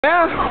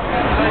Yeah.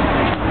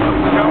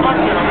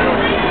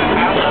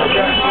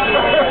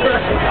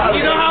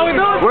 You know how we do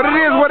it? What it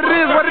is.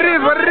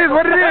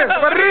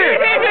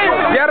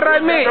 Yeah, right,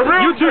 me.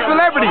 YouTube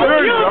celebrity.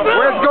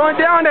 Where it's going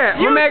down at?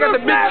 My man got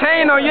the big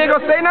chain on. You ain't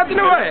gonna say nothing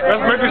to it.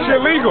 Let's make this shit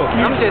legal.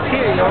 I'm just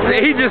here, yo.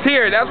 He just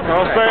here. That's what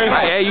I'm saying.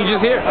 Hey, you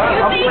just here.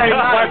 I'm saying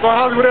like on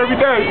Hollywood every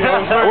day. You know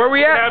what I'm saying? Where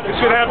we at?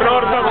 Shit happen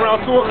all the time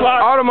around 2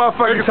 o'clock. All the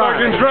motherfucking Niggas start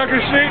time. getting drunk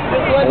and shit.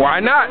 Why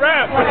not?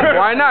 Rap.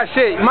 Why not?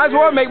 Shit. Might as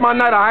well make my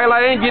night a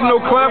highlight. I ain't getting no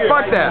club.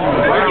 Fuck that.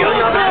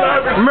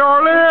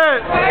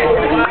 Maryland.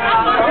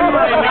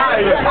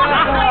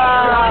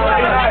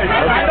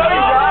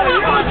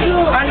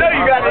 I know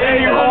you got it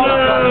in you,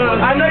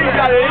 homie. I know you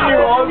got it in you,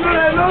 homie.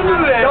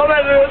 Don't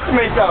let it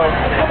intimidate though.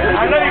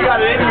 I know you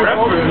got it in you,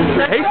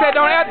 homie. He said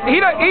don't ask.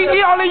 He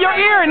all in your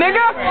ear,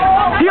 nigga.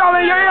 He all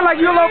in your ear like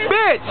you a little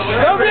bitch.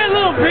 Don't be a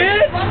little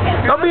bitch.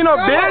 Don't be no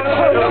bitch.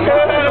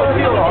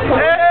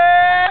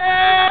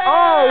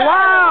 Oh,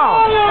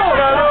 wow.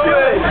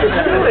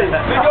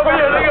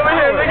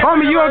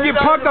 Homie, you gonna get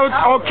punked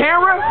on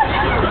camera?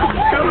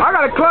 I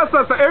got a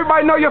cluster so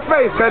everybody know your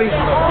face, Cuddy.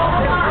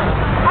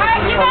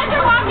 Alright, you guys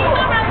are walking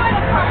around with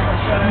a car.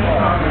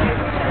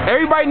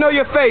 Everybody know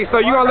your face, so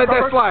you gonna let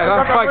that slide,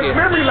 huh? Fuck it.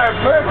 Memory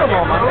lapse, man. Come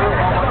on, man.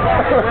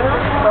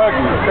 Fuck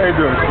you. Can't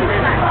do it.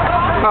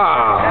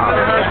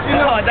 You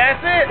know, that's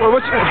it. Well,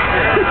 what you...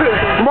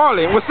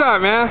 Marley, what's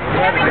up, man?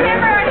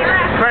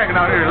 Cracking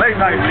out here late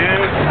night,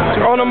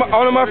 man. On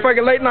the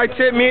motherfucking late night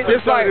tip, me.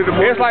 It's like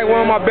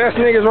one of my best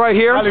niggas right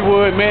here.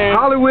 Hollywood, man.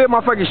 Hollywood, my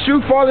fucking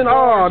shoe falling.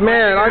 Oh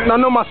man, I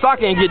know my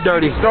sock ain't get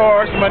dirty.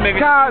 Stars, my nigga.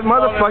 God,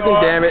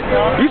 motherfucking damn it!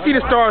 You see the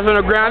stars on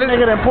the ground?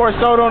 Nigga done pour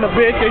soda on the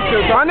bitch. They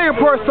still My nigga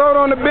pour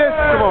soda on the bitch.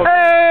 Come on.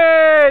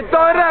 Hey,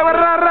 throw it right.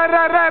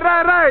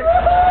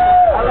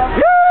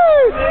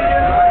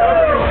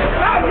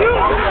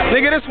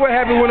 Nigga, this what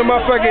happens when the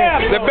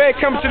motherfucking the bed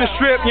comes to the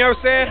strip. You know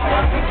what I'm saying?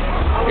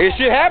 It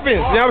shit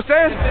happens. You know what I'm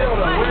saying?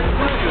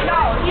 No,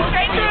 he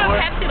straight through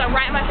Pepsi, but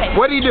right in my face.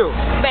 What do you do?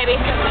 Baby,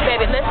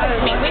 listen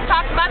to me. We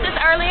talked about this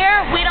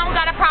earlier. We don't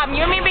got a problem.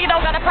 You and me, we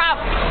don't got a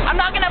problem. I'm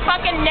not gonna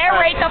fucking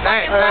narrate the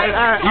fucking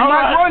fight. You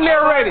might as well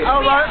narrate it.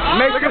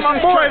 Make Look at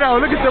my boy though.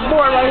 Look at the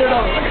boy right here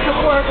though. Look at the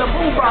boy with the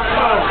boombox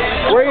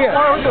though. Where you at?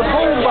 Boy with the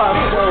boombox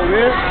though,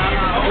 man.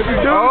 What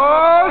you doing?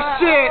 Oh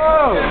shit!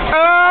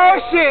 Oh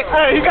shit!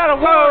 Hey, he got a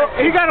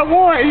warrant. He got a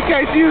warrant. You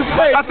can't see his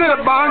face. I said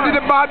a bomb to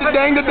the body, the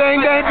dang, got the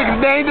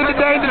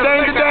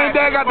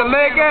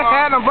leg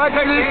hat, I'm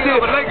fucking this shit.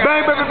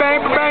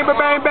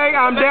 Bang,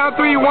 I'm down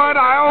 3-1,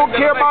 I don't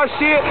care about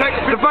shit.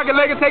 The fucking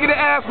leg is taking the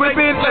ass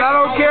whipping, and I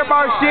don't care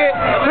about shit.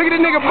 Look at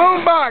this nigga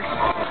boombox.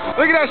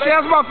 Look at that shit,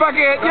 that's my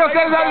fucking, you know what I'm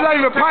saying, that's not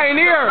even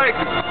Pioneer.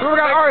 We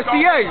got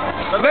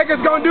RCA.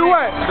 Lakers gonna do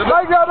what?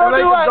 Lakers don't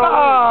do what?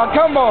 Oh,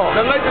 come on.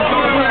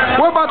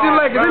 What about these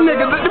Lakers? Them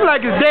niggas, them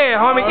Lakers dead,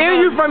 homie. Any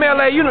of you from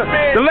LA, you know,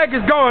 the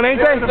Lakers gone, ain't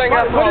they? What is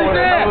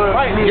that?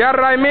 Yeah,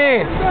 right,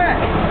 man.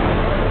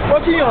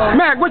 What you on?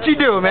 Mac, what you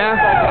do, man?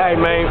 Hey,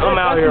 man, I'm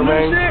out here,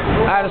 man.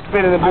 I had to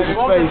spit in the bitch's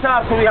face.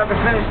 So we have to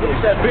finish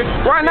that bitch.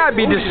 Why not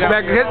be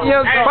disrespectful? You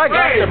know, Hey,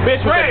 that's the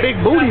bitch with the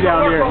big booty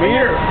down there,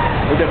 man.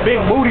 With the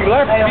big booty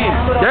left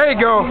bitch. there you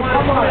go.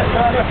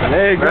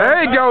 There you go.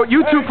 There you go.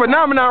 YouTube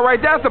phenomenon right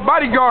there. That's a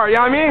bodyguard,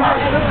 you know what I mean?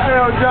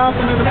 L.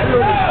 Johnson in the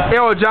building.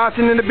 L.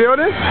 Johnson in the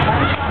building.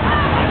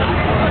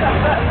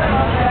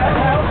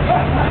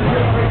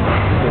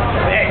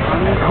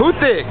 Who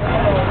thick?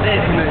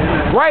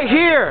 Right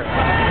here.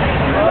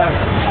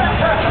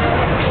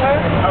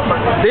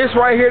 This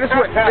right here, this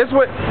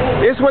what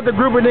the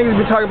group of niggas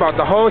be talking about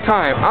the whole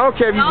time. I don't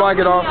care if you block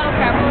it off.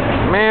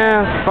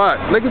 Man, fuck.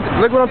 Look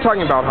what I'm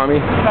talking about,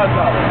 homie.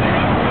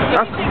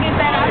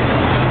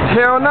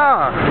 Hell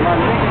nah.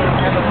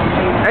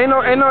 Ain't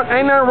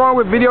nothing wrong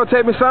with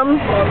videotaping something.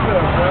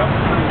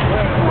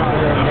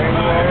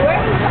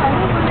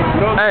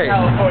 Hey.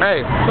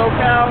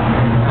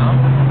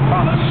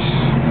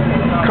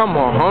 Come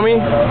on, homie.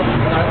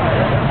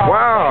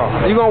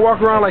 Wow. You gonna walk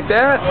around like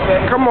that?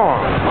 Come on.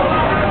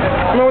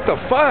 I mean, what the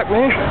fuck,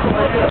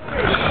 man?